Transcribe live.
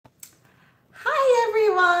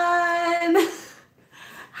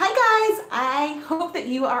that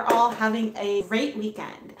you are all having a great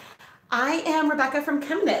weekend. I am Rebecca from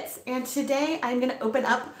ChemKnits, and today I'm going to open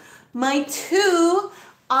up my 2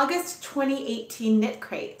 August 2018 knit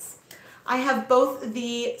crates. I have both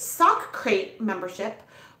the sock crate membership,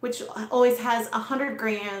 which always has 100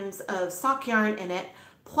 grams of sock yarn in it,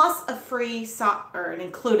 plus a free sock or an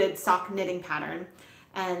included sock knitting pattern.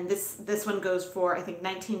 And this one goes for, I think,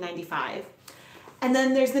 $19.95. And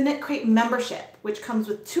then there's the KnitCrate membership, which comes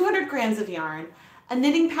with 200 grams of yarn, a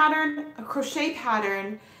knitting pattern, a crochet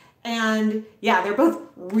pattern, and yeah, they're both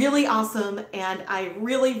really awesome, and I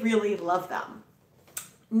really, really love them.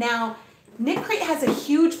 Now, KnitCrate has a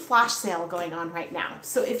huge flash sale going on right now.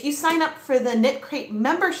 So if you sign up for the KnitCrate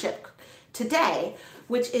membership today,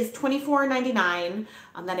 which is $24.99,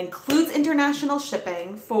 that includes international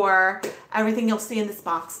shipping for everything you'll see in this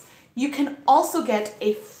box, you can also get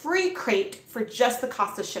a free crate for just the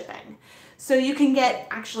cost of shipping. So you can get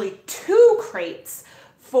actually 2 crates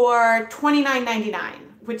for $29.99,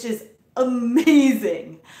 which is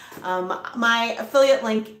amazing. My affiliate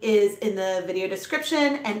link is in the video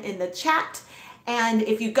description and in the chat. And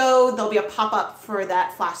if you go, there'll be a pop-up for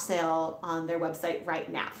that flash sale on their website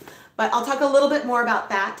right now. But I'll talk a little bit more about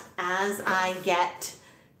that as I get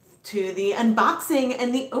to the unboxing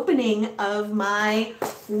and the opening of my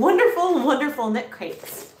wonderful, wonderful knit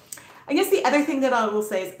crates. I guess the other thing that I will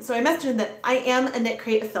say is, so I mentioned that I am a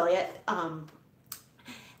KnitCrate affiliate,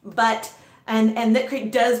 and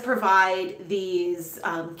KnitCrate does provide these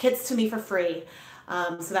kits to me for free,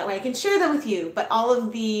 so that way I can share them with you. But all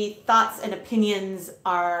of the thoughts and opinions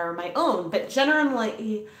are my own. But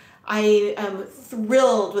generally, I am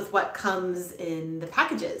thrilled with what comes in the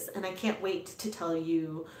packages, and I can't wait to tell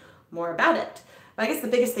you more about it. But I guess the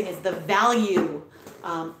biggest thing is the value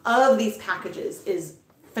of these packages is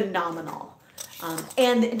phenomenal.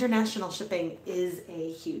 And the international shipping is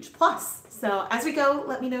a huge plus. So as we go,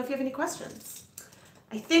 let me know if you have any questions.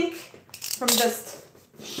 I think from just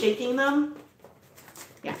shaking them,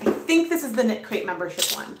 yeah, I think this is the KnitCrate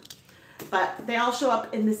membership one. But they all show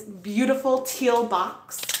up in this beautiful teal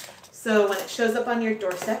box. So when it shows up on your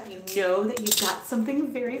doorstep, you know that you've got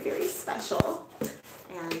something very, very special.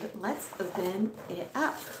 And let's open it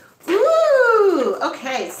up. Ooh,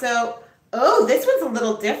 okay, so, oh, this one's a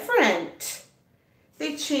little different.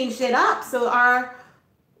 They changed it up. So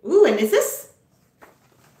ooh, and is this?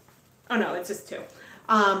 Oh no, it's just 2.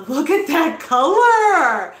 Look at that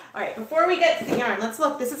color. All right, before we get to the yarn, let's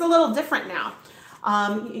look. This is a little different now.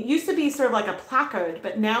 It used to be sort of like a placard,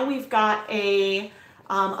 but now we've got a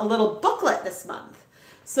little booklet this month.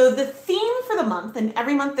 So the theme for the month, and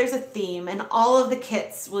every month there's a theme, and all of the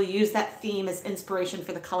kits will use that theme as inspiration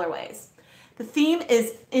for the colorways. The theme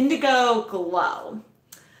is Indigo Glow.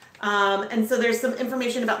 And so there's some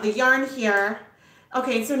information about the yarn here.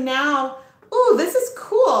 Okay, so now, ooh, this is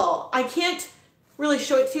cool. I can't really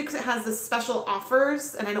show it to you because it has the special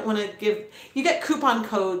offers, and I don't want to give, you get coupon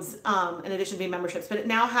codes in addition to being memberships, but it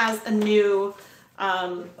now has a new,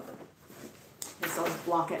 I'll just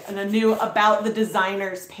block it, and a new About the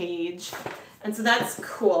Designers page. And so that's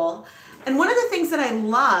cool. And one of the things that I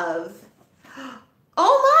love,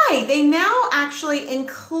 oh my, they now actually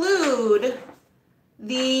include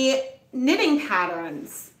the knitting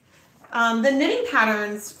patterns. The knitting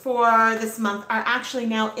patterns for this month are actually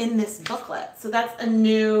now in this booklet. So that's a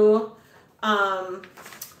new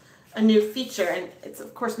feature. And it's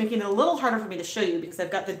of course making it a little harder for me to show you because I've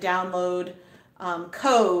got the download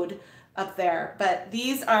code up there, but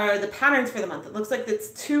these are the patterns for the month. It looks like it's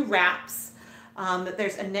 2 wraps, that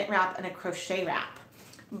there's a knit wrap and a crochet wrap.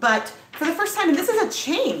 But for the first time, and this is a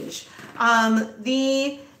change,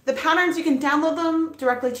 the patterns, you can download them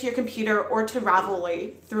directly to your computer or to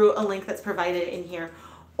Ravelry through a link that's provided in here.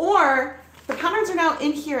 Or the patterns are now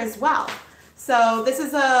in here as well. So this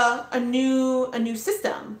is a new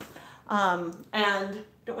system, and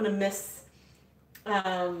don't want to miss.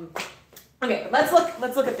 Okay, let's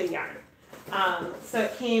look at the yarn. So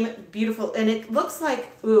it came beautiful, and it looks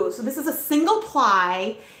like, ooh, so this is a single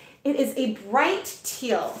ply. It is a bright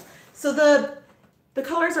teal. So the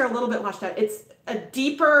colors are a little bit washed out. It's a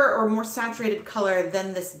deeper or more saturated color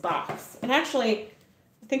than this box. And actually,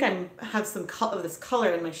 I think I have some of this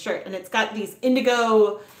color in my shirt, and it's got these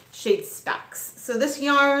indigo shade specks. So this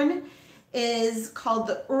yarn is called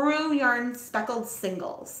the Uru Yarn Speckled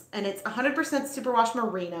Singles, and it's 100% superwash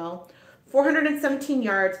merino, 417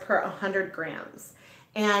 yards per 100 grams.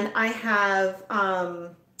 And I have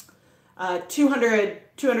 200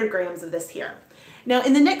 grams of this here. Now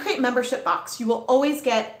in the KnitCrate membership box, you will always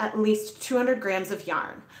get at least 200 grams of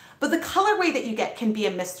yarn, but the colorway that you get can be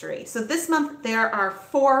a mystery. So this month there are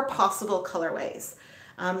 4 possible colorways.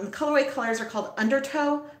 The colorway colors are called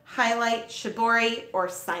Undertow, Highlight, Shibori, or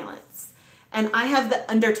Silence. And I have the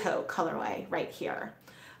Undertow colorway right here.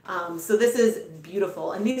 So this is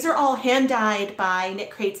beautiful. And these are all hand dyed by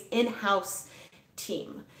KnitCrate's in-house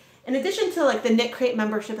team. In addition to like the KnitCrate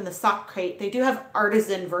membership and the Sock Crate, they do have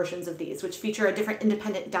artisan versions of these, which feature a different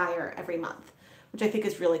independent dyer every month, which I think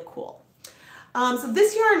is really cool. So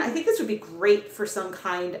this yarn, I think this would be great for some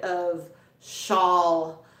kind of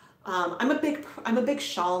shawl. I'm a big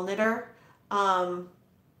shawl knitter. Uh-oh,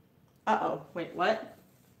 wait, what?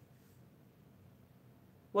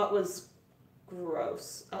 What was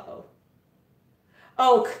gross? Uh-oh.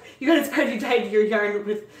 Oh, you got inspired, you dyed your yarn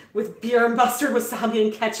with beer and mustard, wasabi,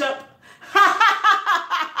 and ketchup?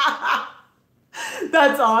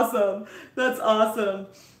 That's awesome. That's awesome.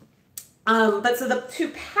 But so the two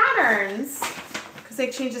patterns, because I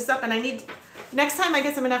changed this up, and I need, next time I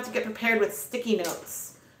guess I'm gonna have to get prepared with sticky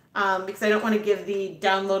notes, because I don't want to give the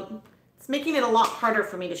download, it's making it a lot harder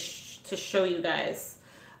for me to show you guys.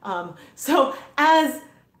 So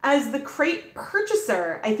as the crate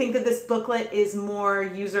purchaser, I think that this booklet is more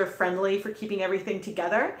user-friendly for keeping everything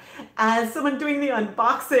together. As someone doing the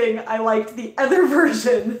unboxing, I liked the other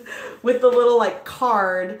version with the little like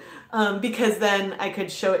card, because then I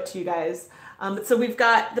could show it to you guys. So we've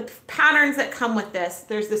got the patterns that come with this.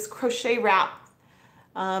 There's this crochet wrap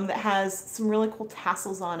that has some really cool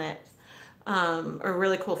tassels on it, or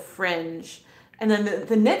really cool fringe. And then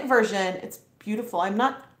the knit version, it's beautiful.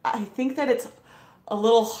 I think that it's a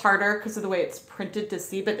little harder because of the way it's printed to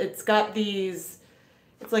see, but it's got these,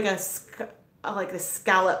 it's like a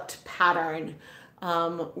scalloped pattern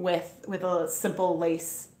with a simple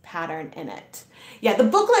lace pattern in it. Yeah, the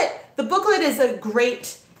booklet is a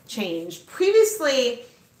great change. Previously,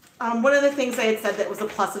 one of the things I had said that was a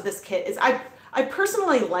plus of this kit is I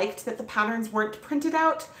personally liked that the patterns weren't printed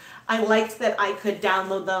out. I liked that I could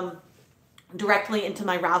download them directly into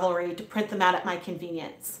my Ravelry to print them out at my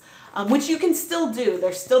convenience. Which you can still do.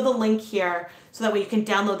 There's still the link here, so that way you can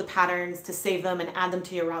download the patterns to save them and add them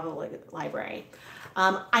to your Ravelry library.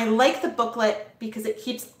 I like the booklet because it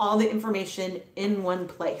keeps all the information in one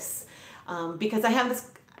place. Because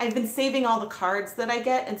I've been saving all the cards that I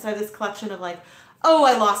get, and so I have this collection of like, oh,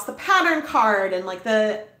 I lost the pattern card and like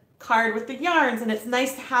the card with the yarns, and it's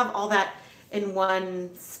nice to have all that in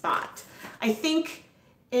one spot. I think,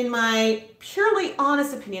 in my purely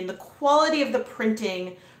honest opinion, the quality of the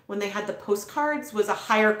printing when they had the postcards was a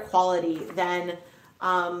higher quality than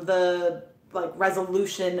the like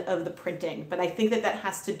resolution of the printing. But I think that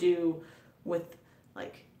has to do with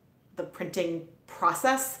like the printing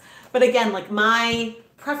process. But again, like my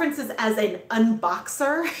preferences as an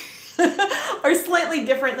unboxer are slightly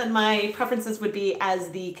different than my preferences would be as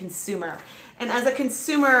the consumer. And as a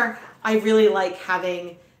consumer, I really like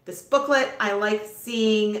having this booklet. I like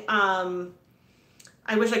seeing,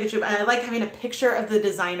 I wish I could show, but I like having a picture of the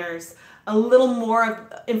designers, a little more of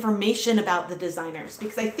information about the designers,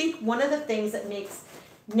 because I think one of the things that makes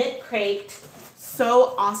KnitCrate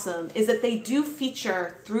so awesome is that they do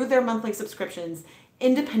feature, through their monthly subscriptions,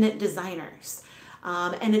 independent designers.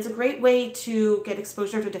 And it's a great way to get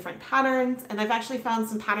exposure to different patterns. And I've actually found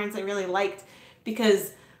some patterns I really liked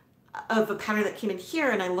because of a pattern that came in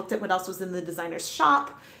here, and I looked at what else was in the designer's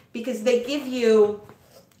shop, because they give you,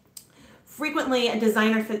 frequently a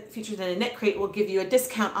designer featured in a KnitCrate will give you a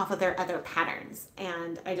discount off of their other patterns.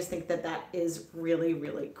 And I just think that that is really,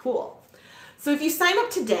 really cool. So if you sign up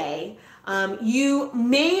today, you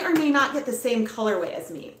may or may not get the same colorway as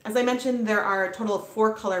me. As I mentioned, there are a total of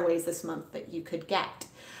 4 colorways this month that you could get.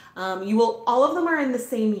 All of them are in the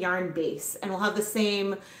same yarn base and will have the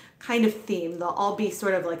same kind of theme. They'll all be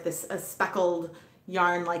sort of like this, a speckled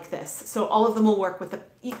yarn like this. So all of them will work with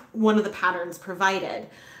one of the patterns provided.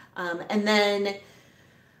 But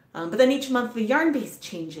then each month the yarn base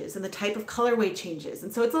changes and the type of colorway changes.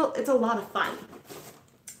 And so it's a lot of fun.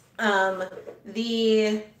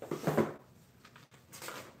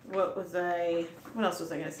 What else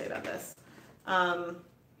was I going to say about this?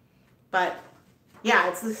 But yeah,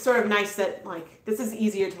 it's sort of nice that like, this is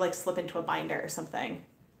easier to like slip into a binder or something.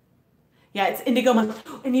 Yeah, it's Indigo Month.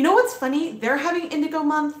 And you know what's funny? They're having Indigo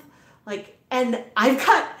Month, like, and I've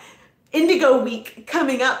got Indigo Week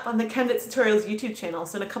coming up on the ChemKnits Tutorials YouTube channel.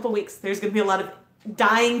 So in a couple weeks, there's going to be a lot of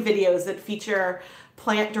dyeing videos that feature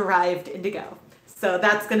plant-derived indigo. So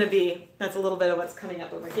that's a little bit of what's coming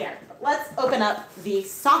up over here. But let's open up the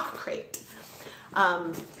Sock Crate.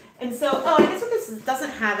 I guess what this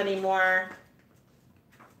doesn't have anymore.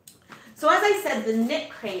 So as I said, the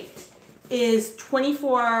KnitCrate is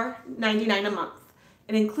 $24.99 a month.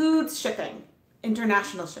 It includes shipping,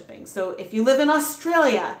 international shipping. So if you live in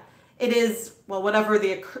Australia, it is, well, whatever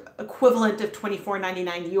the equivalent of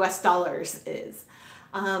 $24.99 US dollars is.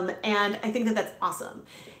 And I think that that's awesome.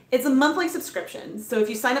 It's a monthly subscription. So if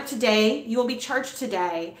you sign up today, you will be charged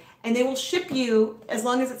today, and they will ship you, as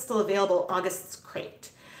long as it's still available, August's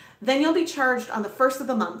crate. Then you'll be charged on the first of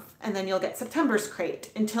the month, and then you'll get September's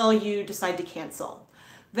crate until you decide to cancel.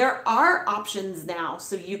 There are options now,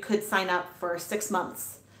 so you could sign up for 6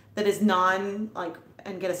 months that is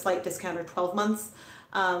and get a slight discount, or 12 months.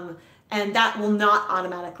 And that will not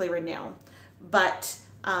automatically renew. But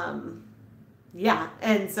yeah,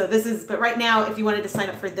 and so but right now, if you wanted to sign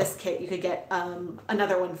up for this kit, you could get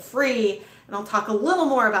another one free, and I'll talk a little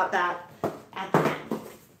more about that at the end.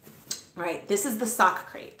 All right, this is the sock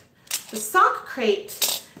crate. The sock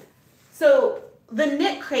crate, so the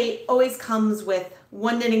KnitCrate always comes with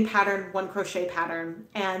one knitting pattern, one crochet pattern,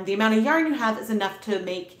 and the amount of yarn you have is enough to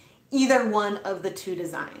make either one of the two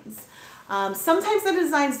designs. Sometimes the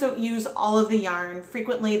designs don't use all of the yarn.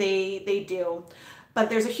 Frequently they do. But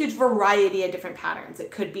there's a huge variety of different patterns.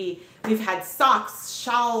 It could be, we've had socks,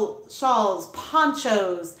 shawls,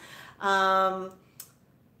 ponchos. I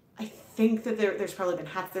think that there's probably been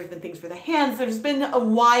hats, there's been things for the hands. There's been a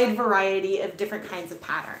wide variety of different kinds of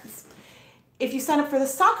patterns. If you sign up for the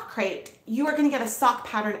sock crate, you are going to get a sock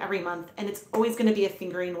pattern every month, and it's always going to be a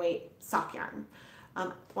fingering weight sock yarn.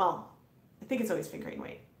 Well, I think it's always fingering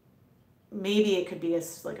weight. Maybe it could be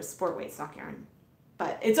like a sport weight sock yarn,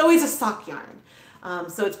 but it's always a sock yarn.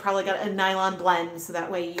 So it's probably got a nylon blend, so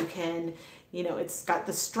that way you can, it's got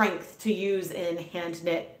the strength to use in hand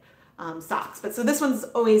knit socks. But so this one's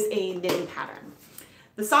always a knitting pattern.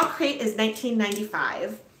 The sock crate is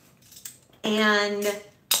 $19.95, and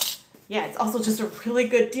yeah, it's also just a really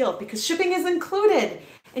good deal because shipping is included,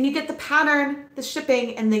 and you get the pattern, the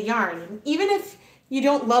shipping, and the yarn. And even if you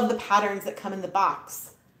don't love the patterns that come in the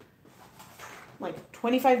box, like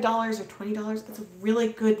 $25 or $20, that's a really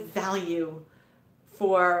good value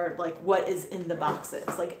for like what is in the boxes.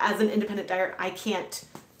 Like as an independent dyer, I can't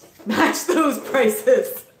match those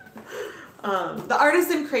prices. The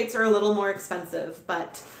artisan crates are a little more expensive,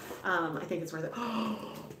 but I think it's worth it.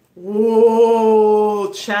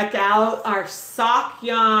 Whoa, check out our sock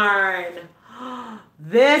yarn.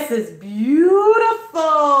 This is beautiful.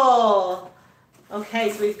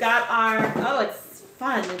 Okay, so we've got it's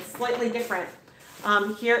fun. It's slightly different.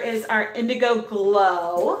 Here is our Indigo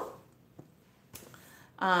Glow.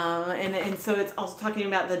 And so it's also talking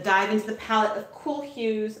about the dive into the palette of cool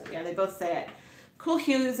hues. Yeah, they both say it. Cool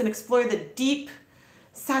hues and explore the deep,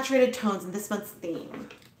 saturated tones in this month's theme.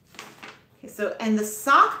 Okay, so, and the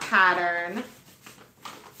sock pattern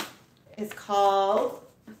is called,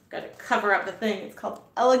 I've got to cover up the thing, it's called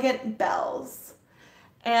Elegant Bells.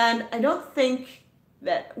 And I don't think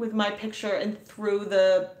that with my picture and through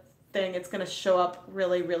the thing, it's going to show up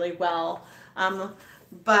really, really well.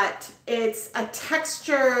 But it's a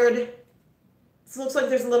textured, it looks like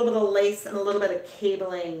there's a little bit of lace and a little bit of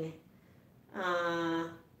cabling in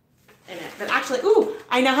it. But actually,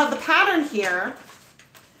 I now have the pattern here.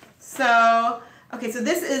 So, okay, so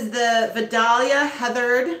this is the Vidalia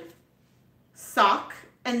Heathered sock.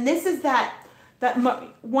 And this is that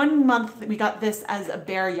 1 month that we got this as a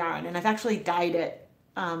bare yarn. And I've actually dyed it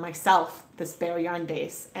myself, this bare yarn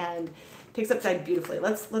base. And it takes up dyed beautifully.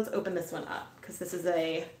 Let's open this one up, because this is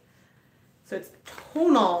so it's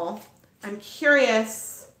tonal. I'm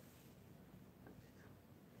curious.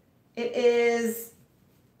 It is,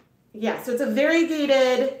 yeah, so it's a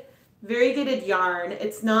variegated yarn.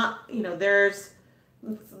 It's not, there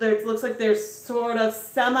looks like there's sort of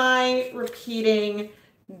semi-repeating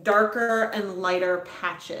darker and lighter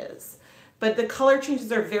patches, but the color changes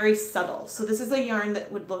are very subtle. So this is a yarn that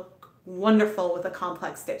would look wonderful with a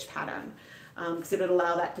complex stitch pattern, because it would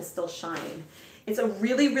allow that to still shine. It's a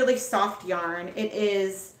really, really soft yarn. It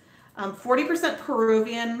is 40%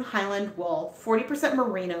 Peruvian Highland wool, 40%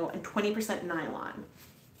 merino, and 20% nylon.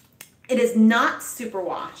 It is not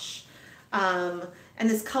superwash. And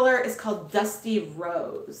this color is called Dusty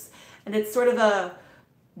Rose. And it's sort of a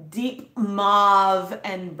deep mauve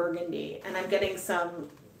and burgundy. And I'm getting some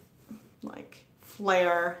like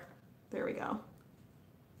flare. There we go.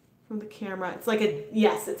 From the camera. It's like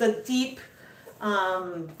it's a deep,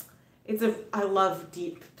 I love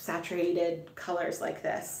deep saturated colors like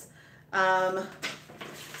this. So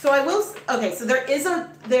so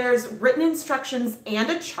there's written instructions and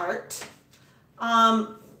a chart.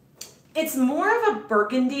 It's more of a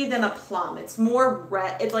burgundy than a plum. It's more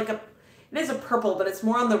red. It is a purple, but it's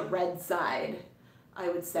more on the red side, I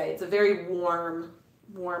would say. It's a very warm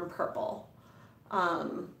purple.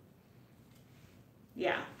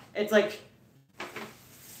 Yeah, it's like,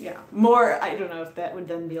 yeah, more, I don't know if that would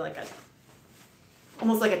then be like a,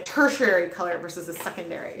 almost like a tertiary color versus a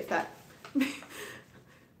secondary, if that,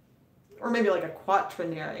 or maybe like a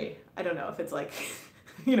quaternary. I don't know if it's like,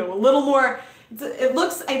 you know, a little more, it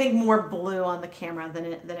looks, I think, more blue on the camera than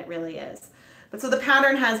it really is. But so the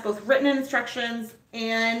pattern has both written instructions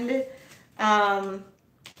and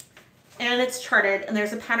it's charted, and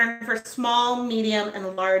there's a pattern for small, medium,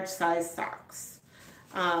 and large size socks.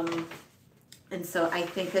 And so I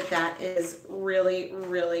think that that is really,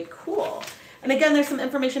 really cool. And again, there's some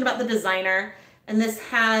information about the designer, and this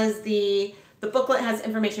has the booklet has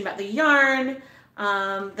information about the yarn.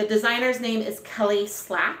 The designer's name is Kelly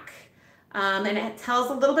Slack, and it tells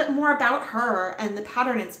a little bit more about her and the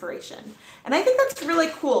pattern inspiration. And I think that's really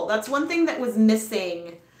cool. That's one thing that was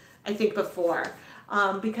missing, I think, before.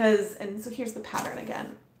 Because, and so here's the pattern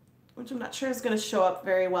again, which I'm not sure is going to show up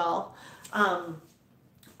very well.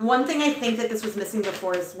 One thing I think that this was missing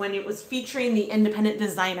before is when it was featuring the independent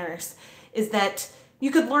designers, is that you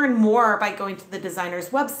could learn more by going to the designer's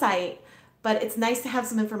website, but it's nice to have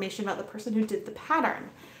some information about the person who did the pattern.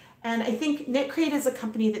 And I think KnitCrate is a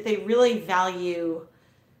company that they really value,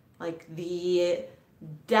 like the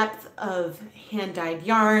depth of hand-dyed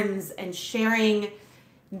yarns and sharing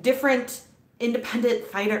different independent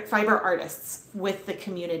fiber artists with the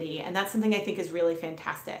community. And that's something I think is really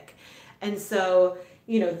fantastic. And so,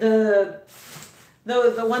 you know, the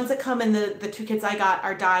ones that come in the two kits I got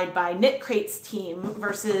are dyed by KnitCrate's team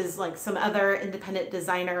versus like some other independent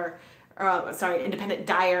designer, independent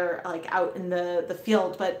dyer like out in the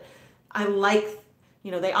field. But I like,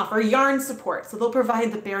 you know, they offer yarn support. So they'll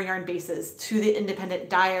provide the bare yarn bases to the independent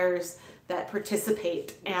dyers that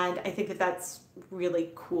participate. And I think that that's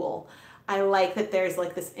really cool. I like that there's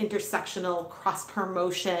like this intersectional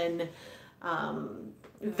cross-promotion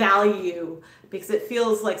value, because it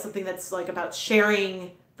feels like something that's like about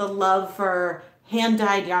sharing the love for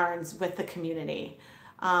hand-dyed yarns with the community.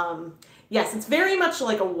 Yes, it's very much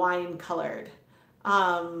like a wine colored.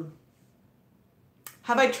 Have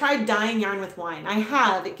I tried dyeing yarn with wine? I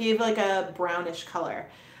have. It gave like a brownish color.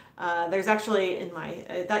 There's actually in my,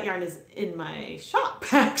 that yarn is in my shop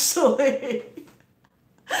actually.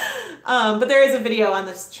 But there is a video on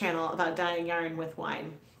this channel about dyeing yarn with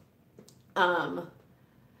wine.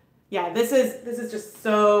 Yeah, this is just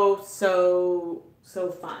so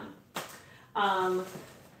fun.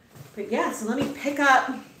 But yeah, so let me pick up.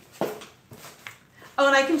 Oh,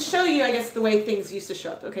 and I can show you, I guess, the way things used to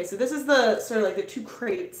show up. Okay, so this is the sort of like the two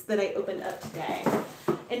crates that I opened up today.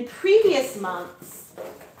 In previous months,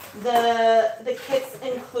 the kits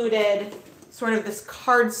included sort of this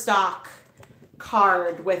cardstock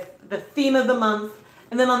card with the theme of the month,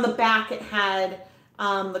 and then on the back it had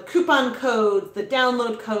the coupon codes, the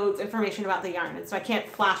download codes, information about the yarn. And so I can't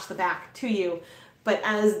flash the back to you, but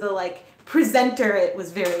as the like presenter, it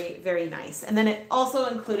was very, very nice. And then it also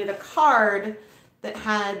included a card that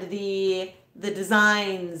had the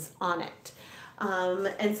designs on it.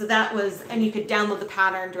 And so that was, and you could download the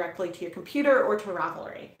pattern directly to your computer or to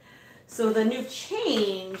Ravelry. So the new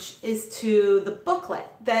change is to the booklet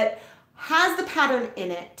that has the pattern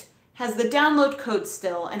in it, has the download code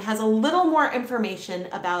still, and has a little more information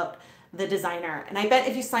about the designer. And I bet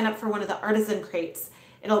if you sign up for one of the artisan crates,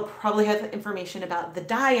 it'll probably have information about the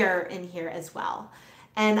dyer in here as well.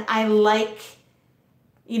 And I like,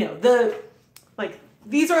 you know,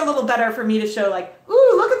 these are a little better for me to show like,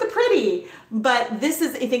 ooh, look at the pretty. But this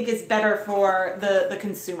is, I think, is better for the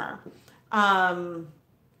consumer. Yeah,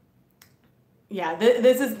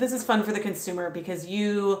 this is fun for the consumer because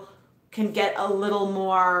you can get a little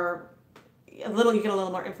more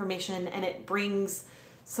information, and it brings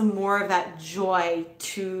some more of that joy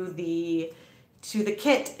to the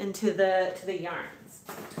kit and to the yarns.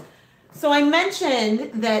 So I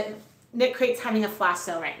mentioned that KnitCrate's having a flash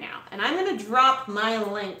sale right now, and I'm going to drop my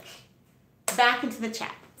link back into the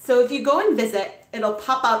chat. So if you go and visit, it'll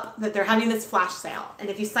pop up that they're having this flash sale, and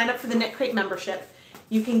if you sign up for the KnitCrate membership,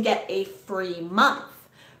 you can get a free month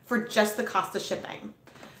for just the cost of shipping.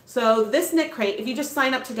 So this KnitCrate, if you just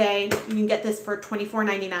sign up today, you can get this for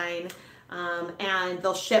 $24.99, and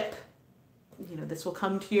they'll ship, you know, this will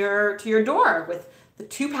come to your door with the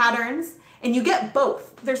two patterns, and you get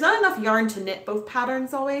both. There's not enough yarn to knit both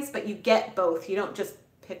patterns always, but you get both. You don't just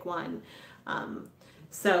pick one.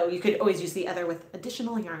 So you could always use the other with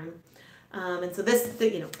additional yarn. And so this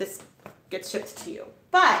gets shipped to you.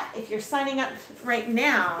 But if you're signing up right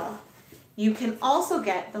now, you can also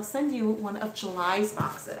get, they'll send you one of July's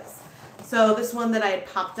boxes. So this one that I had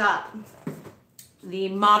popped up, the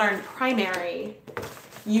Modern Primary,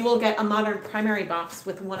 you will get a Modern Primary box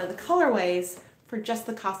with one of the colorways for just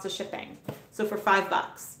the cost of shipping. So for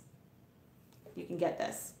 $5, you can get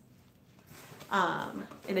this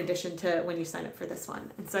in addition to when you sign up for this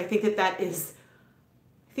one. And so I think that I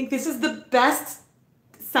think this is the best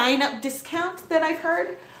sign up discount that I've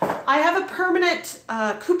heard. I have a permanent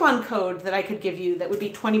coupon code that I could give you that would be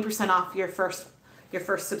 20% off your first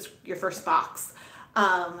box.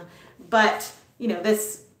 But you know,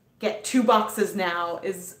 this get 2 boxes now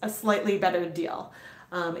is a slightly better deal.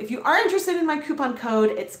 If you are interested in my coupon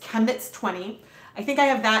code, it's ChemKnits20. I think I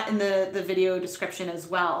have that in the video description as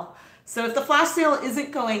well. So if the flash sale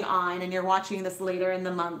isn't going on and you're watching this later in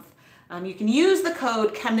the month, you can use the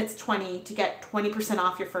code ChemKnits20 to get 20%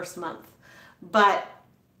 off your first month. But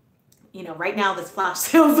you know, right now this flash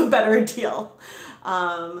sale is a better deal.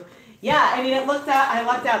 Yeah, I mean, I lucked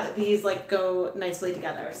out that these like go nicely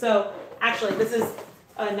together. So actually, this is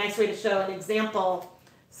a nice way to show an example.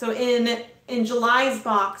 So in July's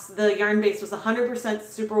box, the yarn base was 100%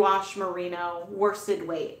 superwash merino worsted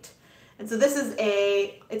weight. And so this is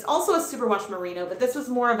it's also a superwash merino, but this was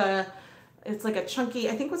more of it's like a chunky,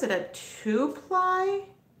 I think, was it a 2-ply?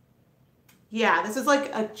 Yeah, this is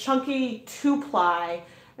like a chunky 2-ply,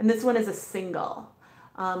 and this one is a single.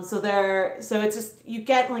 So it's just, you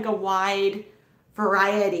get like a wide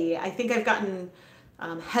variety. I think I've gotten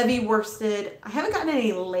heavy worsted. I haven't gotten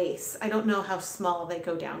any lace. I don't know how small they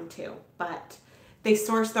go down to, but they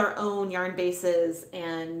source their own yarn bases,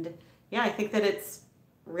 and yeah, I think that it's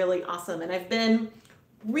really awesome. And I've been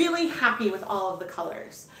really happy with all of the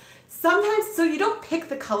colors. Sometimes, so you don't pick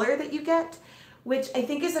the color that you get, which I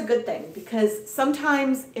think is a good thing, because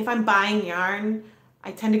sometimes if I'm buying yarn,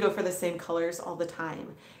 I tend to go for the same colors all the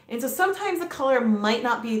time. And so sometimes the color might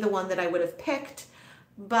not be the one that I would have picked,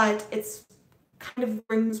 but it's kind of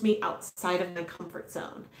brings me outside of my comfort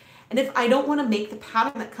zone. And if I don't want to make the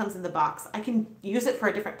pattern that comes in the box, I can use it for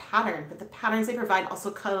a different pattern, but the patterns they provide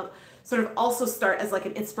also also start as like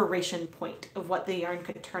an inspiration point of what the yarn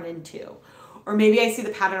could turn into. Or maybe I see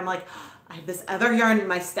the pattern, I'm like, oh, I have this other yarn in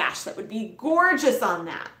my stash that would be gorgeous on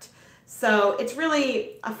that. So it's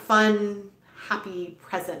really a fun, happy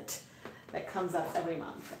present that comes up every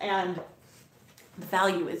month, and the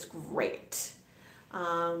value is great.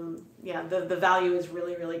 Yeah, the value is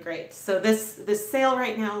really, really great. So this sale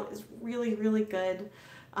right now is really, really good.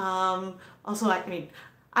 Also, I mean,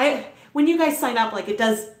 when you guys sign up, like, it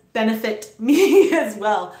does benefit me as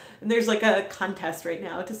well. And there's like a contest right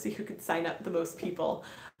now to see who can sign up the most people.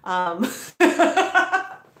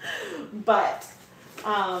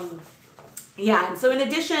 Yeah, and so in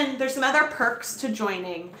addition, there's some other perks to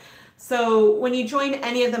joining. So when you join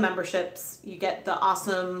any of the memberships, you get the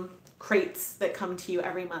awesome crates that come to you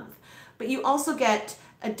every month. But you also get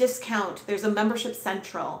a discount. There's a membership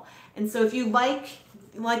central. And so if you like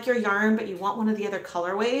your yarn, but you want one of the other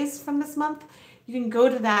colorways from this month, you can go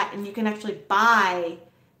to that and you can actually buy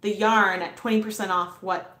the yarn at 20% off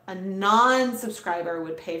what a non-subscriber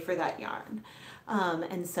would pay for that yarn.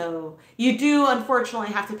 And so you do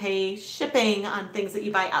unfortunately have to pay shipping on things that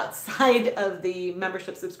you buy outside of the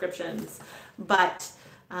membership subscriptions. But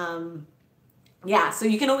yeah, so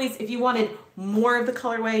you can always, if you wanted more of the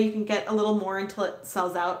colorway, you can get a little more until it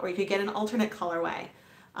sells out, or you could get an alternate colorway.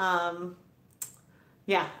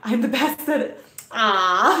 Yeah, I'm the best at it.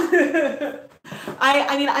 I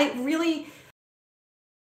mean, I really,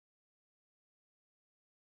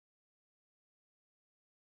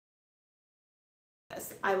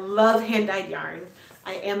 I love hand-dyed yarn.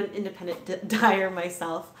 I am an independent dyer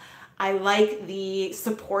myself. I like the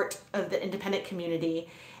support of the independent community.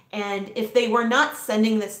 And if they were not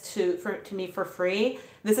sending this to me for free,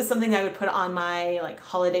 this is something I would put on my like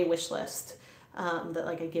holiday wish list that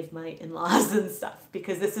like I give my in-laws and stuff,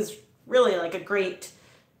 because this is really like a great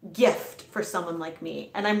gift for someone like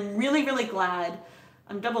me. And I'm really, really glad.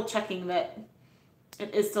 I'm double checking that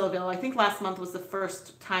it is still available. I think last month was the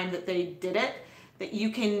first time that they did it, that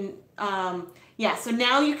you can, yeah, so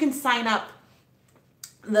now you can sign up.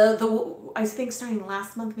 I think starting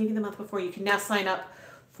last month, maybe the month before, you can now sign up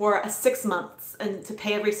for 6 months, and to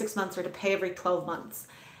pay every 6 months or to pay every 12 months.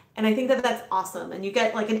 And I think that that's awesome. And you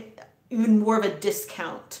get like even more of a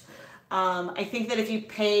discount. I think that if you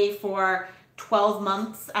pay for 12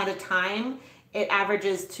 months at a time, it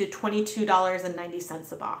averages to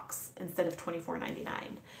 $22.90 a box instead of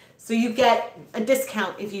 $24.99. So you get a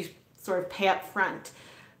discount if you sort of pay up front.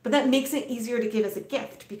 But that makes it easier to give as a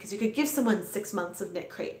gift, because you could give someone 6 months of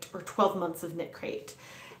KnitCrate or 12 months of KnitCrate.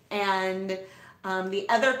 And the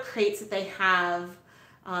other crates that they have,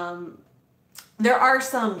 there are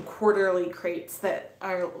some quarterly crates that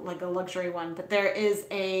are like a luxury one, but there is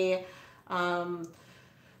the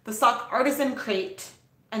Sock Artisan Crate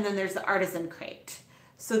and then there's the artisan crate.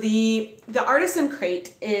 So the artisan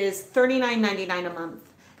crate is $39.99 a month,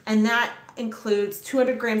 and that includes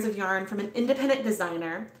 200 grams of yarn from an independent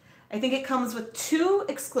designer. I think it comes with 2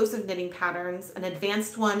 exclusive knitting patterns, an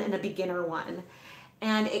advanced one and a beginner one.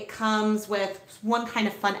 And it comes with one kind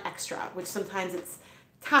of fun extra, which sometimes it's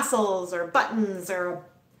tassels or buttons or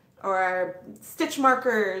stitch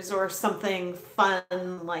markers or something fun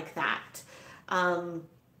like that.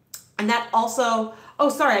 And that also, oh,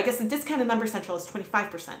 sorry, I guess the discounted member central is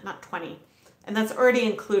 25%, not 20. And that's already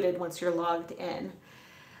included once you're logged in.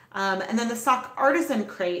 And then the sock artisan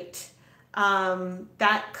crate,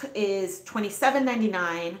 that is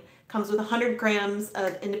 $27.99, comes with 100 grams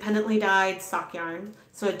of independently dyed sock yarn,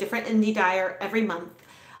 so a different indie dyer every month.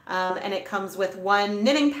 And it comes with 1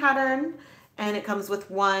 knitting pattern, and it comes with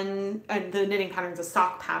 1, the knitting pattern's a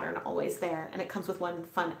sock pattern always there, and it comes with 1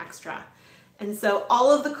 fun extra. And so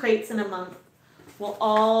all of the crates in a month will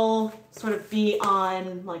all sort of be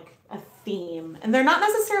on like a theme. And they're not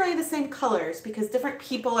necessarily the same colors because different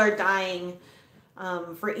people are dyeing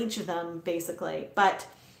for each of them basically. But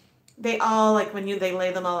they all, like when they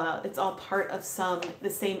lay them all out, it's all part of the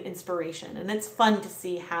same inspiration. And it's fun to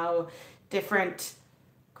see how different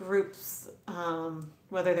groups,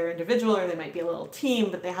 whether they're individual or they might be a little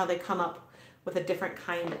team, but how they come up with a different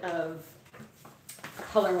kind of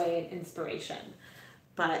colorway and inspiration.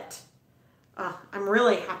 But I'm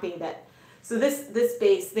really happy that, so this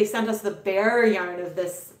base, they sent us the bare yarn of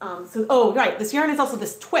this, oh right, this yarn is also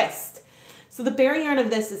this twist. So the bare yarn of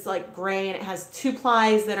this is like gray, and it has 2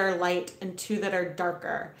 plies that are light and 2 that are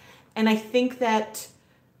darker. And I think that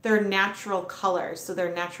they're natural colors, so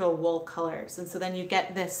they're natural wool colors. And so then you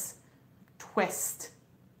get this twist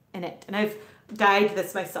in it. And I've dyed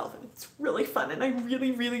this myself, and it's really fun, and I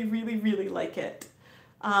really, really, really, really like it.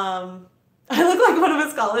 I look like one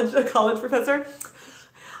of a college professor.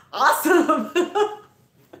 Awesome.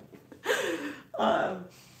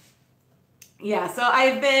 Yeah, so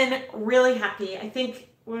I've been really happy. I think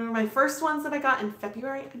one of my first ones that I got in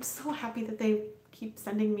February, I'm so happy that they keep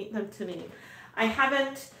sending them to me. I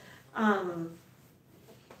haven't,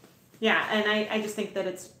 yeah, and I just think that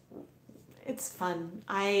it's fun.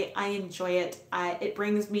 I enjoy it. It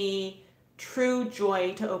brings me true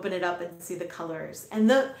joy to open it up and see the colors.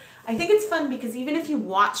 And I think it's fun because even if you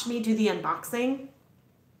watch me do the unboxing,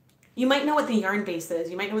 you might know what the yarn base is,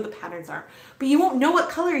 you might know what the patterns are, but you won't know what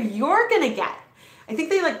color you're gonna get. I think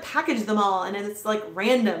they like package them all, and it's like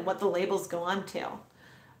random what the labels go on to.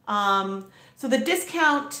 So the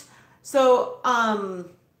discount,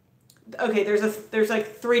 okay, there's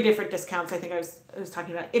like 3 different discounts I think I was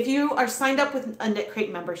talking about. If you are signed up with a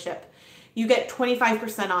KnitCrate membership, you get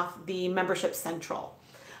 25% off the membership central.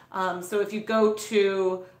 So if you go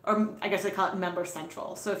to, or I guess I call it Member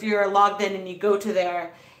Central. So if you're logged in and you go to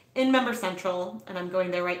there in Member Central, and I'm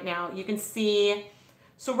going there right now, you can see,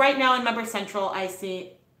 so right now in Member Central, I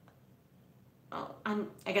see, oh,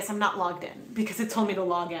 I guess I'm not logged in because it told me to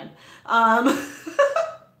log in.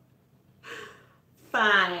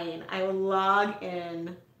 Fine, I will log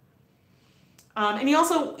in. And you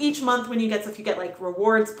also, each month when you get like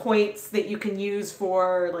rewards points that you can use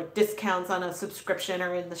for like discounts on a subscription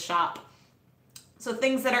or in the shop. So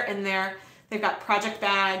things that are in there, they've got project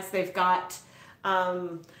bags, they've got,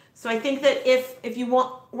 so I think that if you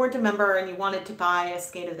weren't a member and you wanted to buy a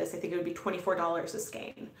skein of this, I think it would be $24 a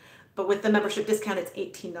skein. But with the membership discount, it's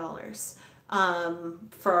 $18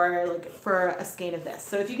 for a skein of this.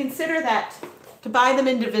 So if you consider that to buy them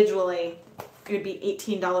individually, it would be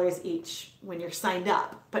 $18 each when you're signed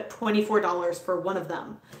up, but $24 for one of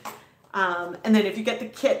them. And then if you get the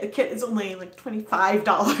kit is only like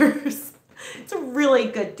 $25. It's a really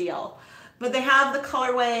good deal. But they have the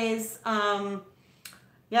colorways,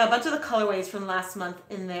 yeah, a bunch of the colorways from last month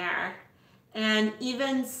in there. And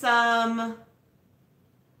even some,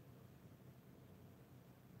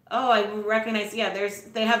 oh, I recognize, yeah,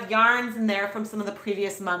 they have yarns in there from some of the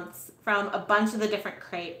previous months from a bunch of the different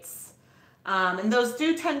crates. And those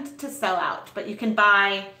do tend to sell out, but you can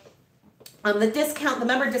buy, the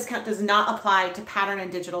member discount does not apply to pattern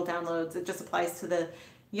and digital downloads. It just applies to the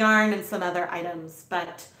yarn and some other items,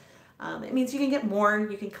 but it means you can get more,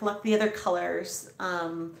 you can collect the other colors,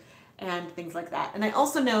 and things like that. And I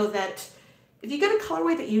also know that if you get a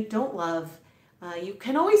colorway that you don't love, you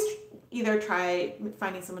can always either try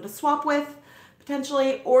finding someone to swap with,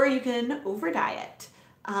 potentially, or you can over dye it.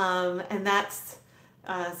 And that's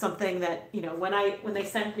something that, you know, when they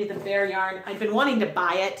sent me the bare yarn, I'd been wanting to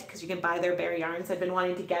buy it because you can buy their bare yarns. I'd been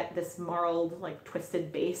wanting to get this marled, like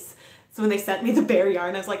twisted base. So when they sent me the bare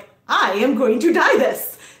yarn, I was like, I am going to dye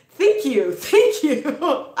this. Thank you. Thank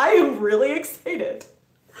you. I am really excited.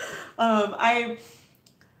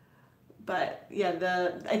 But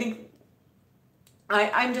yeah, I think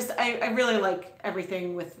I really like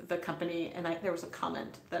everything with the company, and there was a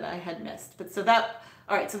comment that I had missed. But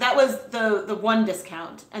all right, so that was the one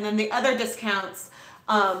discount. And then the other discounts,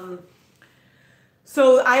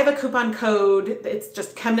 so I have a coupon code, it's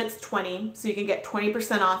just ChemKnits20, so you can get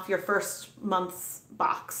 20% off your first month's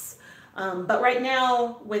box. But right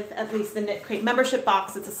now, with at least the KnitCrate membership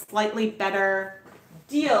box, it's a slightly better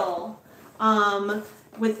deal.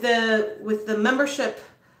 With the membership,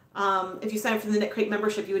 if you sign up for the KnitCrate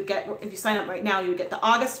membership, if you sign up right now, you would get the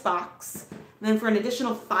August box. And then for an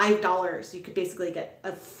additional $5, you could basically get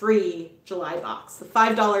a free July box. The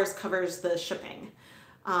 $5 covers the shipping.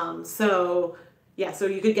 So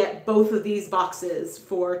you could get both of these boxes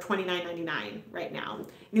for $29.99 right now. And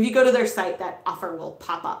if you go to their site, that offer will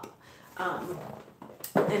pop up.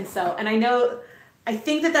 I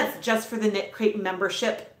think that's just for the KnitCrate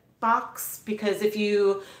membership box, because if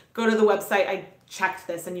you go to the website, I checked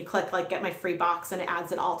this, and you click like get my free box and it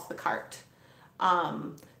adds it all to the cart.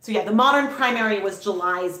 So yeah, the modern primary was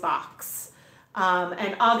July's box,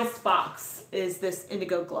 and August box is this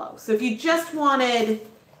Indigo Glow. So if you didn't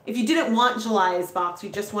want July's box,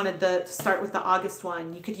 you just wanted to start with the August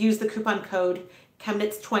one, you could use the coupon code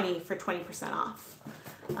ChemKnits20 for 20% off.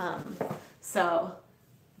 So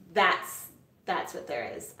that's what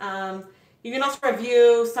there is. You can also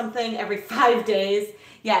review something every 5 days.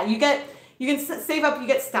 Yeah, you can save up, you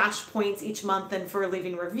get stash points each month, and for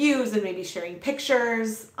leaving reviews and maybe sharing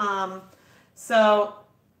pictures. That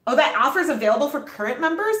offer is available for current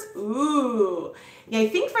members? Ooh. Yeah, I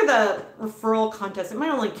think for the referral contest, it might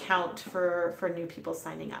only count for new people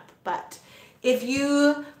signing up. But if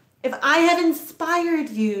I have inspired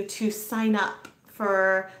you to sign up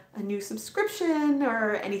for a new subscription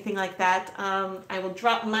or anything like that, I will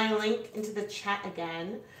drop my link into the chat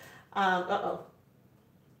again. There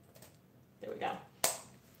we go.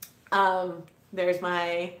 There's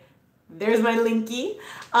my linky.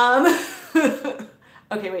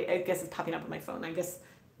 Okay, wait, I guess it's popping up on my phone. I guess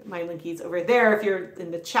my linky's over there if you're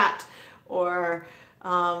in the chat, or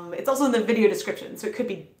it's also in the video description, so it could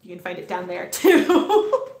be, you can find it down there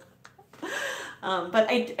too. But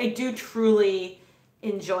I do truly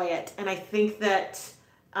enjoy it, and I think that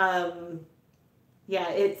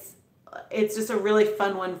it's just a really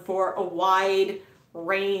fun one for a wide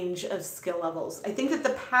range of skill levels. I think that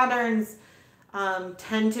the patterns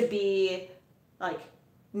tend to be like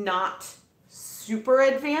not super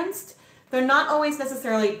advanced. They're not always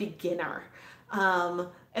necessarily beginner, and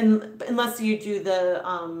unless you do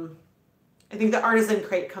I think the Artisan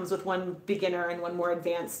Crate comes with one beginner and one more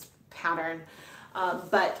advanced pattern.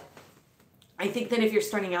 But I think that if you're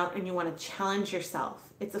starting out and you want to challenge yourself,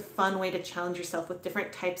 it's a fun way to challenge yourself with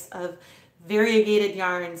different types of variegated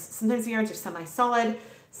yarns. Sometimes the yarns are semi-solid,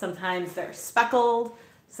 sometimes they're speckled,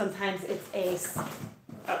 sometimes it's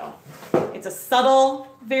a subtle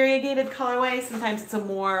variegated colorway, sometimes it's a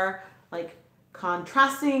more like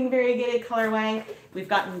contrasting variegated colorway. We've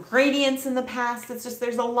gotten gradients in the past. It's just,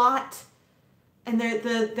 there's a lot, and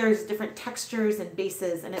there's different textures and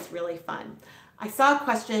bases, and it's really fun. I saw a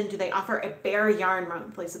question, do they offer a Bare Yarn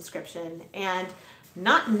monthly subscription? And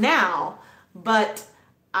not now, but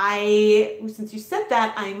since you said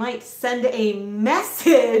that, I might send a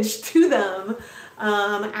message to them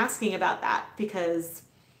asking about that, because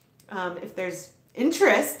if there's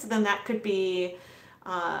interest, then that could be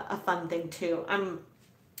a fun thing too.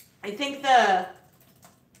 I think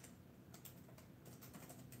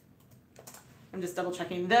I'm just double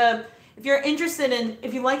checking. If you're interested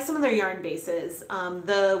if you like some of their yarn bases,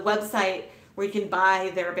 the website where you can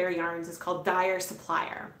buy their Bare yarns is called Dyer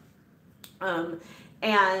Supplier.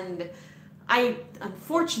 And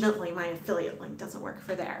unfortunately, my affiliate link doesn't work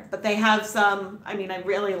for there, but they have some, I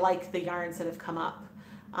really like the yarns that have come up.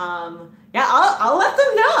 I'll let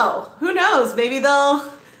them know. Who knows? Maybe they'll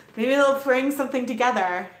bring something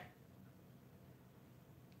together.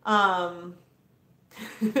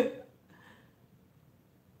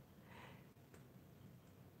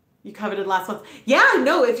 You coveted last month. Yeah,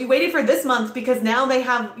 no, if you waited for this month, because now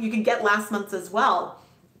you can get last month's as well.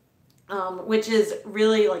 Which is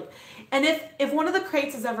really and if one of the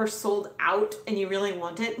crates is ever sold out and you really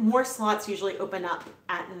want it, more slots usually open up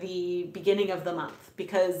at the beginning of the month,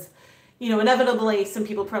 because, inevitably some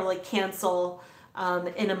people probably cancel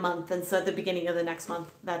in a month. And so at the beginning of the next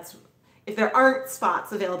month, if there aren't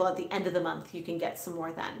spots available at the end of the month, you can get some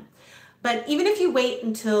more then. But even if you wait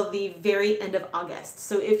until the very end of August,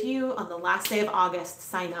 so if you, on the last day of August,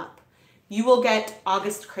 sign up, you will get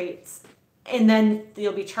August crates, and then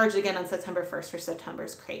you'll be charged again on September 1st for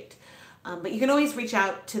September's crate. But you can always reach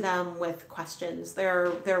out to them with questions.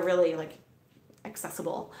 They're really like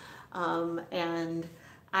accessible. And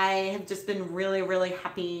I have just been really, really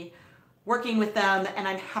happy working with them, and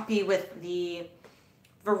I'm happy with the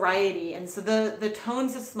variety. And so the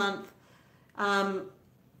tones this month, oh,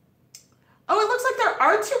 it looks like there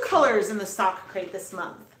are 2 colors in the sock crate this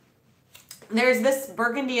month. There's this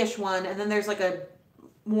burgundy-ish one, and then there's like a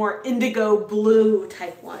more indigo blue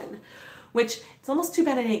type one, which it's almost too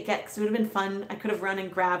bad I didn't get, because it would have been fun. I could have run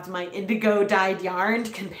and grabbed my indigo dyed yarn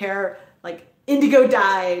to compare like indigo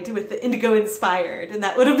dyed with the indigo inspired, and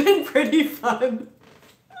that would have been pretty fun.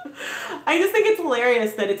 I just think it's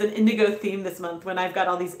hilarious that it's an indigo theme this month when I've got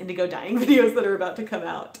all these indigo dyeing videos that are about to come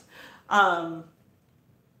out.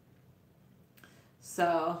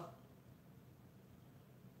 So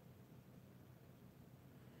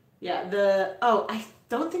yeah, I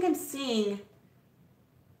don't think I'm seeing,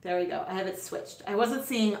 there we go, I have it switched. I wasn't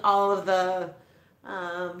seeing all of the,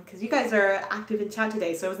 because you guys are active in chat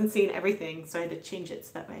today, so I wasn't seeing everything, so I had to change it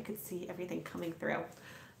so that way I could see everything coming through.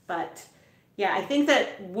 But yeah, I think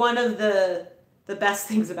that one of the best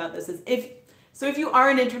things about this is if you are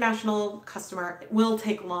an international customer, it will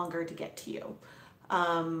take longer to get to you.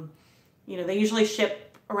 You know, they usually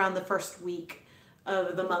ship around the first week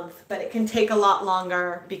of the month, but it can take a lot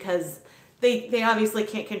longer because they obviously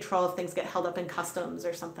can't control if things get held up in customs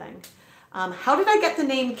or something. How did I get the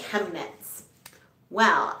name ChemKnits?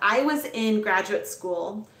 Well, I was in graduate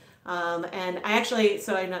school, and I actually,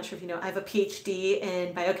 so I'm not sure if you know, I have a PhD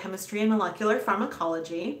in biochemistry and molecular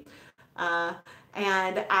pharmacology,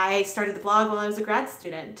 and I started the blog while I was a grad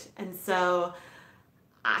student. And so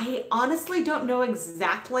I honestly don't know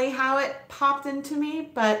exactly how it popped into me,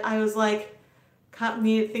 but I was like, caught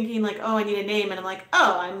me thinking like, oh, I need a name. And I'm like,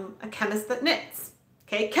 oh, I'm a chemist that knits.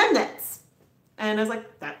 Okay, ChemKnits. And I was like,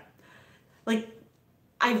 like,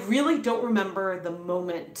 I really don't remember the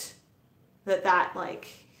moment that like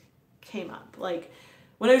came up. Like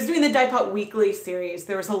when I was doing the Dye Pot Weekly series,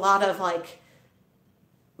 there was a lot of like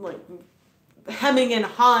hemming and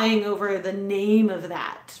hawing over the name of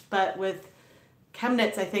that. But with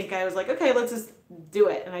ChemKnits, I think I was like, okay, let's just do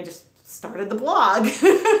it. And I just started the blog.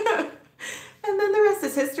 And then the rest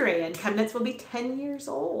is history. And ChemKnits will be 10 years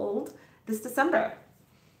old this December.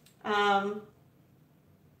 Oh,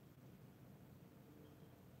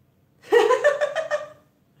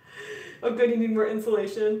 good, you need more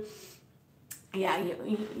insulation. Yeah,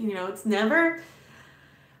 you know, it's never,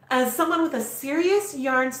 as someone with a serious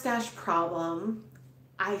yarn stash problem,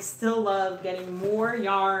 I still love getting more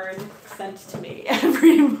yarn sent to me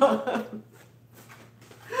every month.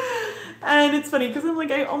 And it's funny because I'm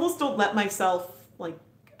like, I almost don't let myself, like,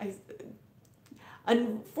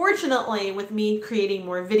 unfortunately, with me creating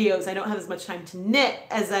more videos, I don't have as much time to knit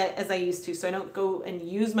as I used to, so I don't go and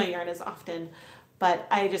use my yarn as often. But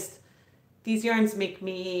these yarns make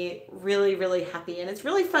me really, really happy, and it's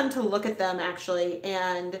really fun to look at them actually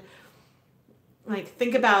and like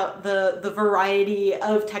think about the variety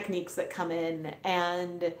of techniques that come in,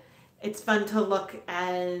 and it's fun to look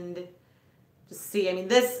and just see. I mean,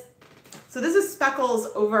 this is speckles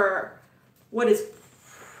over what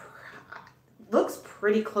looks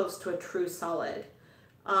pretty close to a true solid.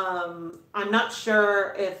 I'm not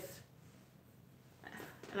sure if,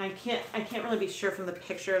 and I can't really be sure from the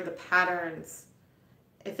picture of the patterns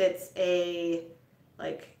if it's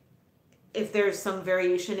if there's some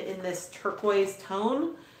variation in this turquoise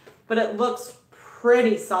tone, but it looks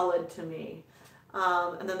pretty solid to me.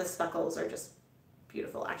 And then the speckles are just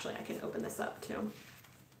beautiful. Actually, I can open this up too.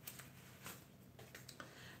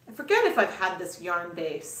 I forget if I've had this yarn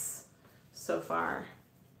base so far,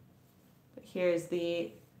 but here's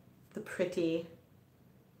the pretty.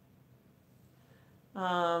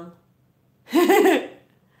 The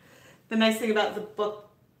nice thing about the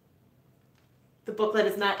booklet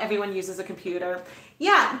is not everyone uses a computer.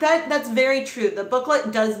 Yeah, that's very true. The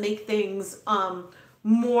booklet does make things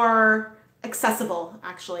more accessible,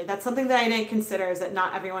 actually. That's something that I didn't consider, is that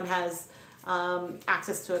not everyone has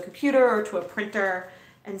access to a computer or to a printer.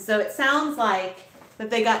 And so it sounds like that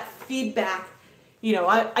they got feedback. You know,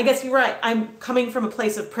 I guess you're right. I'm coming from a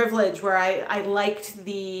place of privilege where I liked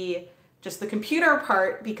just the computer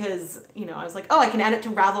part because, you know, I was like, oh, I can add it to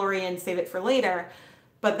Ravelry and save it for later.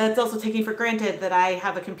 But that's also taking for granted that I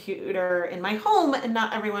have a computer in my home and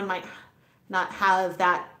not everyone might not have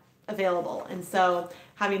that available. And so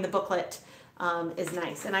having the booklet is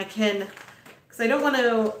nice. And I can, because I don't want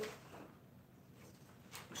to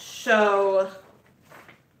show,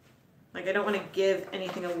 like I don't want to give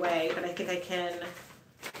anything away, but I think I can,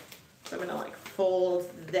 so I'm going to like fold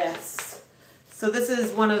this. So this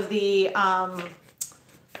is one of the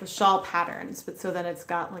shawl patterns, but so then it's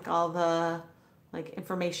got like all the like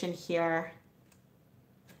information here.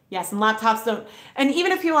 Yes, and laptops don't, and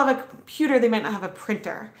even if you have a computer, they might not have a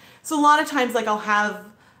printer. So a lot of times, like I'll have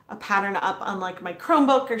a pattern up on like my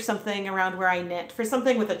Chromebook or something around where I knit. For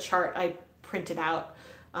something with a chart, I print it out.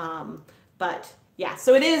 But yeah,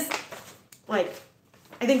 so it is like,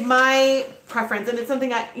 I think my preference, and it's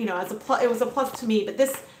something I, you know, as a plus, it was a plus to me, but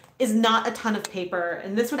this is not a ton of paper,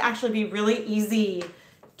 and this would actually be really easy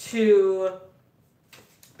to,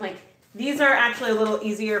 like, these are actually a little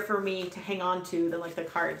easier for me to hang on to than like the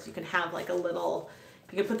cards. You can have like a little,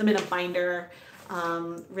 you can put them in a binder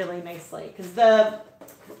really nicely, because the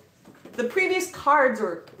previous cards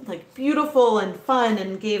were like beautiful and fun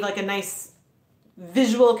and gave like a nice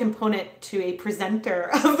visual component to a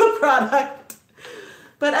presenter of the product.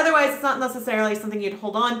 But otherwise, it's not necessarily something you'd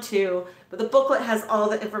hold on to, but the booklet has all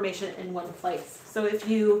the information in one place. So if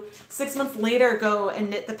you 6 months later go and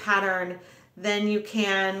knit the pattern, then you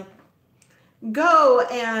can go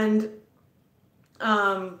and,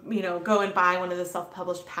 you know, go and buy one of the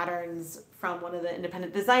self-published patterns from one of the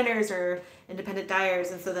independent designers or independent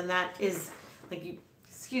dyers. And so then that is like, you,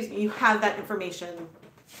 excuse me, you have that information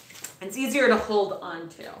and it's easier to hold on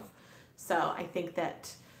to. So I think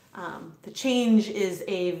that the change is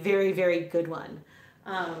a very, very good one.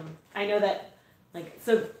 I know that, like,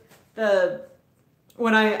 so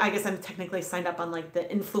when I guess I'm technically signed up on like the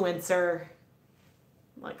influencer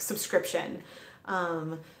like subscription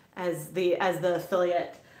as the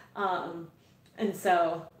affiliate, and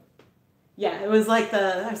so yeah, it was like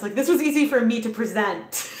I was like, this was easy for me to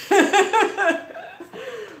present.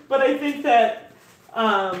 But I think that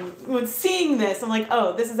when seeing this, I'm like,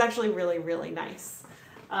 oh, this is actually really, really nice.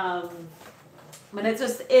 But it's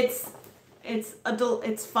just, it's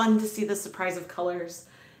fun to see the surprise of colors,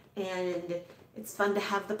 and it's fun to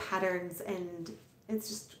have the patterns, and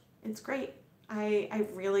it's great. I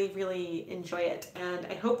really, really enjoy it, and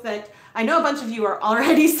I hope that, I know a bunch of you are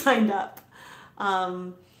already signed up,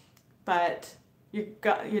 but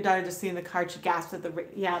your daughter just seeing the card, she gasped at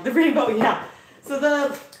the rainbow, yeah. So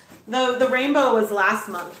the rainbow was last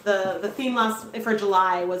month. The theme for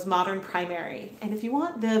July was Modern Primary, and if you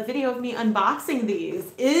want, the video of me unboxing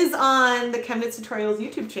these is on the ChemKnits Tutorials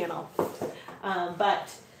YouTube channel.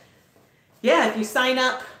 But yeah, if you sign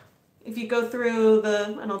up, if you go through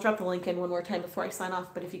and I'll drop the link in one more time before I sign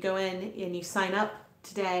off, but if you go in and you sign up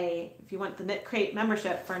today, if you want the KnitCrate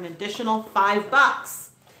membership for an additional $5,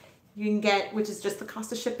 you can get, which is just the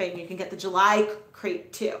cost of shipping, you can get the July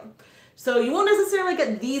crate too. So you won't necessarily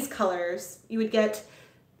get these colors. You would get,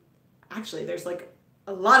 actually there's like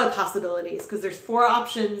a lot of possibilities, because there's 4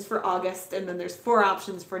 options for August and then there's 4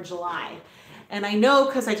 options for July. And I know,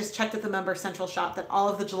 because I just checked at the Member Central shop, that all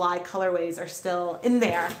of the July colorways are still in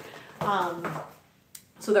there.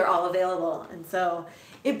 So they're all available. And so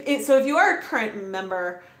if you are a current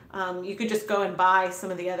member, you could just go and buy some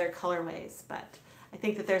of the other colorways. But I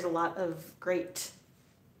think that there's a lot of great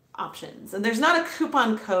options. And there's not a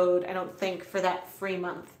coupon code, I don't think, for that free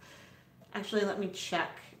month. Actually, let me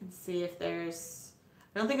check and see if there's,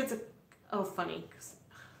 I don't think it's oh, funny, because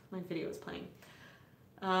my video is playing.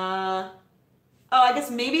 Oh, I guess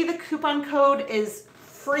maybe the coupon code is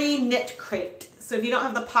free KnitCrate. So if you don't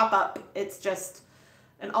have the pop-up, it's just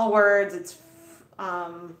in all words, it's,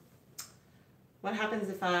 what happens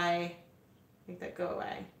if I make that go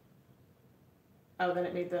away? Oh, then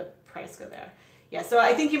it made the price go there. Yeah, so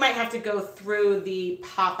I think you might have to go through the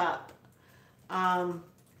pop-up.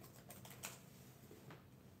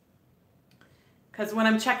 Because what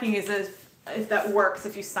I'm checking is if that works,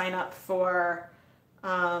 if you sign up for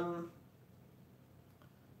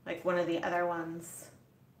like one of the other ones.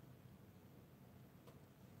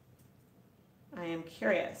 I am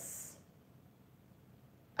curious.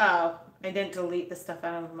 Oh, I didn't delete the stuff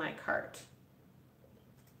out of my cart.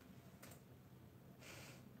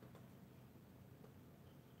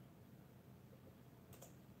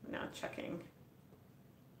 Now checking.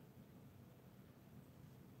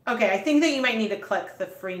 Okay, I think that you might need to click the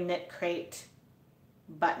free KnitCrate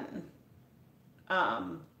button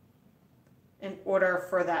in order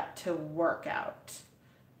for that to work out.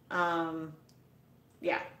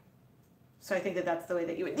 Yeah. So I think that that's the way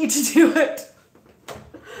that you would need to do it.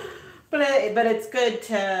 But it's good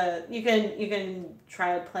to, you can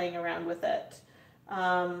try playing around with it.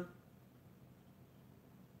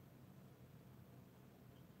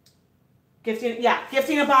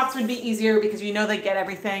 Gifting a box would be easier because you know they get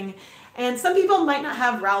everything. And some people might not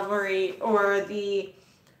have Ravelry or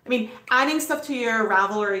adding stuff to your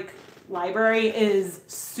Ravelry library is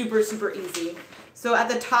super, super easy. So at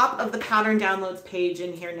the top of the pattern downloads page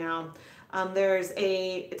in here now,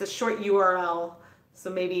 It's a short URL, so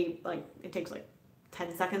maybe like it takes like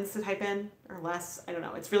 10 seconds to type in or less. I don't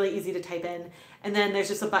know. It's really easy to type in. And then there's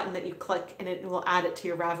just a button that you click and it will add it to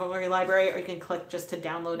your Ravelry library, or you can click just to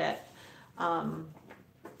download it. Can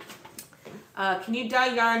you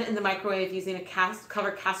dye yarn in the microwave using a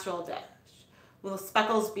covered casserole dish? Will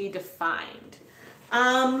speckles be defined?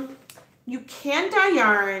 You can dye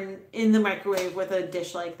yarn in the microwave with a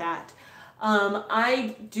dish like that.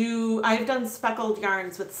 I've done speckled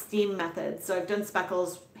yarns with steam methods. So I've done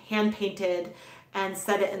speckles hand painted and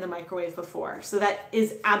set it in the microwave before. So that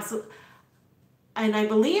is absolute. And I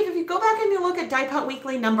believe if you go back and you look at Dye Pot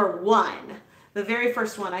Weekly #1, the very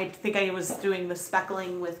first one, I think I was doing the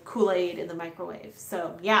speckling with Kool-Aid in the microwave.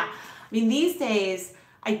 So yeah, I mean, these days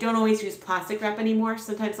I don't always use plastic wrap anymore.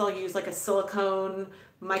 Sometimes I'll use like a silicone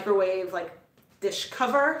microwave like dish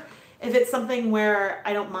cover if it's something where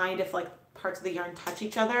I don't mind if like parts of the yarn touch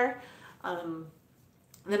each other.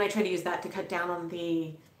 Then I try to use that to cut down on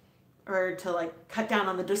the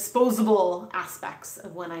disposable aspects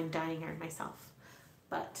of when I'm dyeing yarn myself.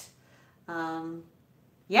 But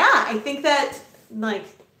yeah, I think that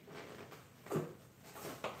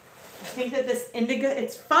this indigo,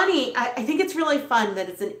 it's funny. I think it's really fun that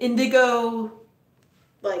it's an indigo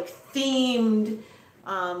like themed,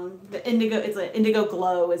 it's an indigo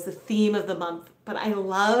glow is the theme of the month. But I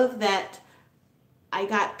love that I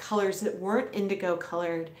got colors that weren't indigo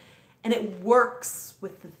colored and it works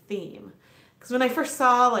with the theme. Because when I first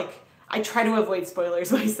saw, like, I try to avoid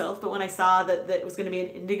spoilers myself, but when I saw that it was going to be an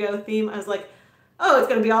indigo theme, I was like, oh, it's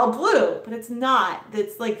going to be all blue. But it's not.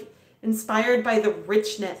 It's like inspired by the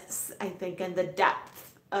richness, I think, and the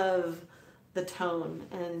depth of the tone.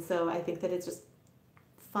 And so I think that it's just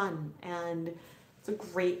fun. And it's a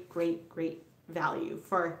great, great, great value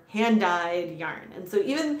for hand-dyed yarn. And so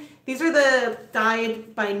even, these are the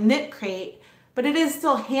dyed by KnitCrate, but it is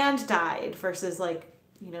still hand-dyed versus like,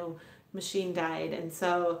 you know, machine dyed. And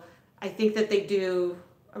so I think that they do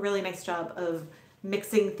a really nice job of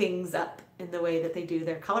mixing things up in the way that they do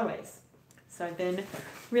their colorways. So I've been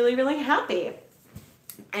really, really happy.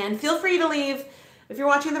 And feel free to leave, if you're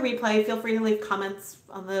watching the replay, feel free to leave comments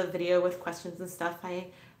on the video with questions and stuff. I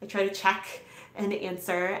try to check and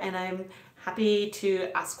answer, and I'm happy to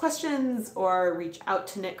ask questions or reach out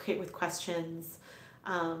to KnitCrate with questions.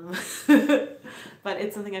 But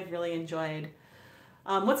it's something I've really enjoyed.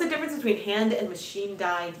 What's the difference between hand and machine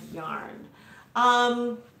dyed yarn?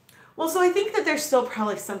 Well, so I think that there's still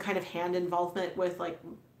probably some kind of hand involvement with like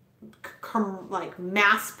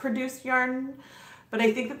mass produced yarn, but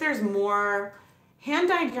I think that there's more, hand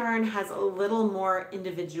dyed yarn has a little more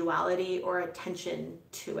individuality or attention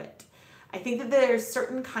to it. I think that there's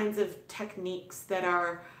certain kinds of techniques that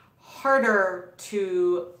are harder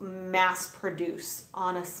to mass produce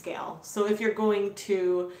on a scale. So if you're going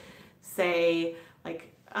to say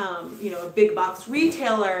like, you know, a big box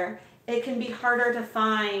retailer, it can be harder to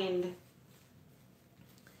find,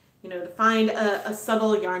 you know, a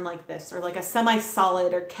subtle yarn like this, or like a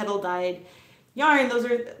semi-solid or kettle dyed yarn.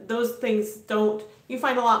 Those things don't, you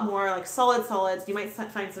find a lot more like solid solids. You might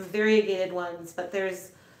find some variegated ones, but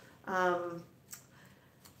there's,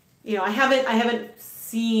 you know, I haven't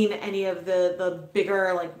seen any of the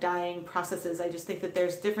bigger like dyeing processes. I just think that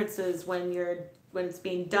there's differences when it's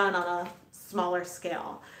being done on a smaller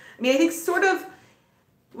scale. I mean, I think sort of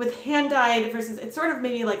with hand dyed versus, it's sort of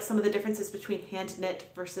maybe like some of the differences between hand knit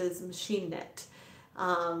versus machine knit,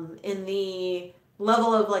 in the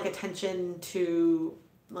level of like attention to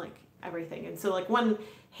like everything. And so like one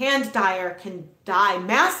hand dyer can dye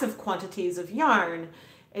massive quantities of yarn.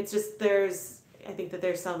 It's just I think that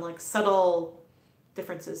there's some like subtle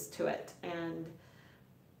differences to it. And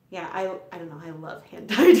yeah, I don't know, I love hand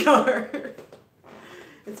dyed yarn.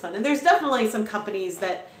 It's fun. And there's definitely some companies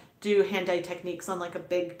that do hand dyed techniques on like a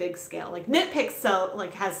big scale. Like Knit Picks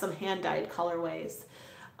has some hand dyed colorways.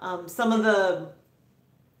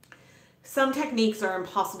 Some techniques are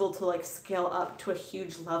impossible to like scale up to a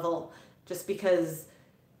huge level just because,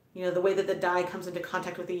 you know, the way that the dye comes into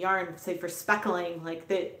contact with the yarn, say for speckling, like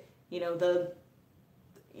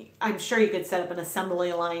I'm sure you could set up an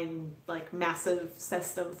assembly line, like massive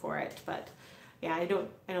system for it, but yeah, I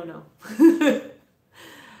don't know.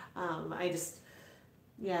 I just,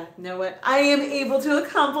 yeah, know what I am able to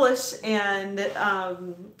accomplish, and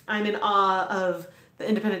I'm in awe of the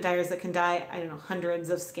independent dyers that can dye, I don't know, hundreds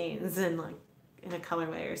of skeins in like in a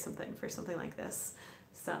colorway or something for something like this.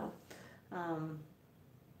 So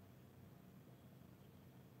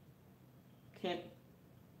can't.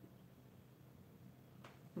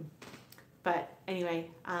 But anyway,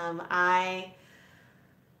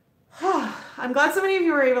 I'm glad so many of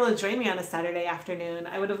you were able to join me on a Saturday afternoon.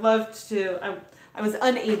 I would have loved to. I was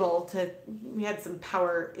unable to. We had some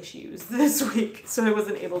power issues this week, so I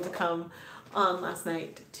wasn't able to come on last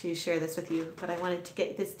night to share this with you. But I wanted to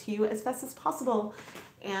get this to you as fast as possible.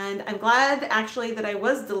 And I'm glad actually that I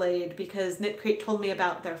was delayed because KnitCrate told me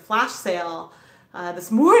about their flash sale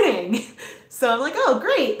this morning. So I'm like, oh,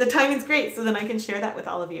 great. The timing's great. So then I can share that with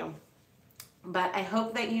all of you. But I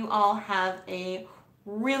hope that you all have a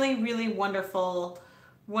really, really wonderful,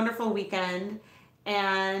 wonderful weekend.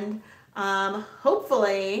 And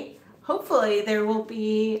hopefully there will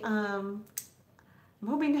be, I'm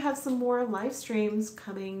hoping to have some more live streams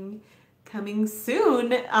coming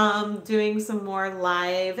soon, doing some more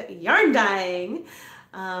live yarn dyeing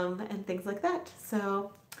and things like that.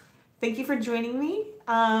 So thank you for joining me.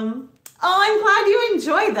 Oh, I'm glad you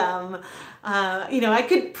enjoy them. You know, I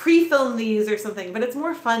could pre-film these or something, but it's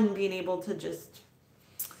more fun being able to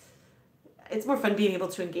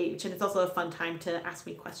engage, and it's also a fun time to ask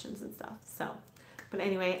me questions and stuff. So, but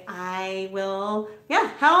anyway, I will,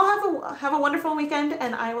 have a wonderful weekend,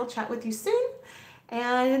 and I will chat with you soon.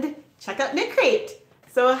 And check out KnitCrate.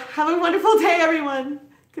 So have a wonderful day, everyone.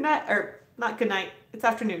 Good night, or not good night. It's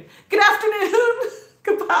afternoon. Good afternoon.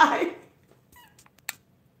 Goodbye.